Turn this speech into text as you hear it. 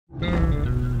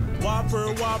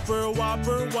Whopper, Whopper,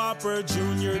 Whopper, Whopper,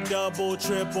 Junior, Double,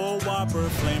 Triple, Whopper,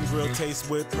 Flame Grill taste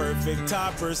with perfect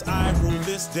toppers. I rule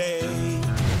this day.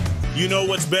 You know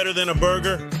what's better than a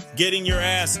burger? Getting your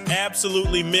ass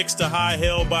absolutely mixed to high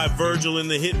hell by Virgil in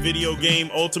the hit video game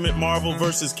Ultimate Marvel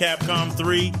vs. Capcom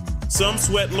 3. Some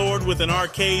sweat lord with an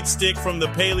arcade stick from the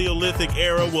Paleolithic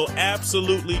era will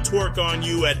absolutely twerk on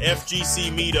you at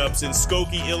FGC meetups in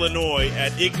Skokie, Illinois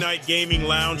at Ignite Gaming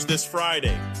Lounge this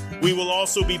Friday. We will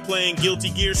also be playing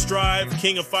Guilty Gear Strive,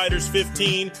 King of Fighters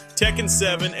 15, Tekken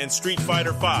 7, and Street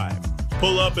Fighter 5.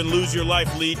 Pull up and lose your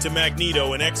life lead to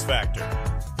Magneto and X Factor.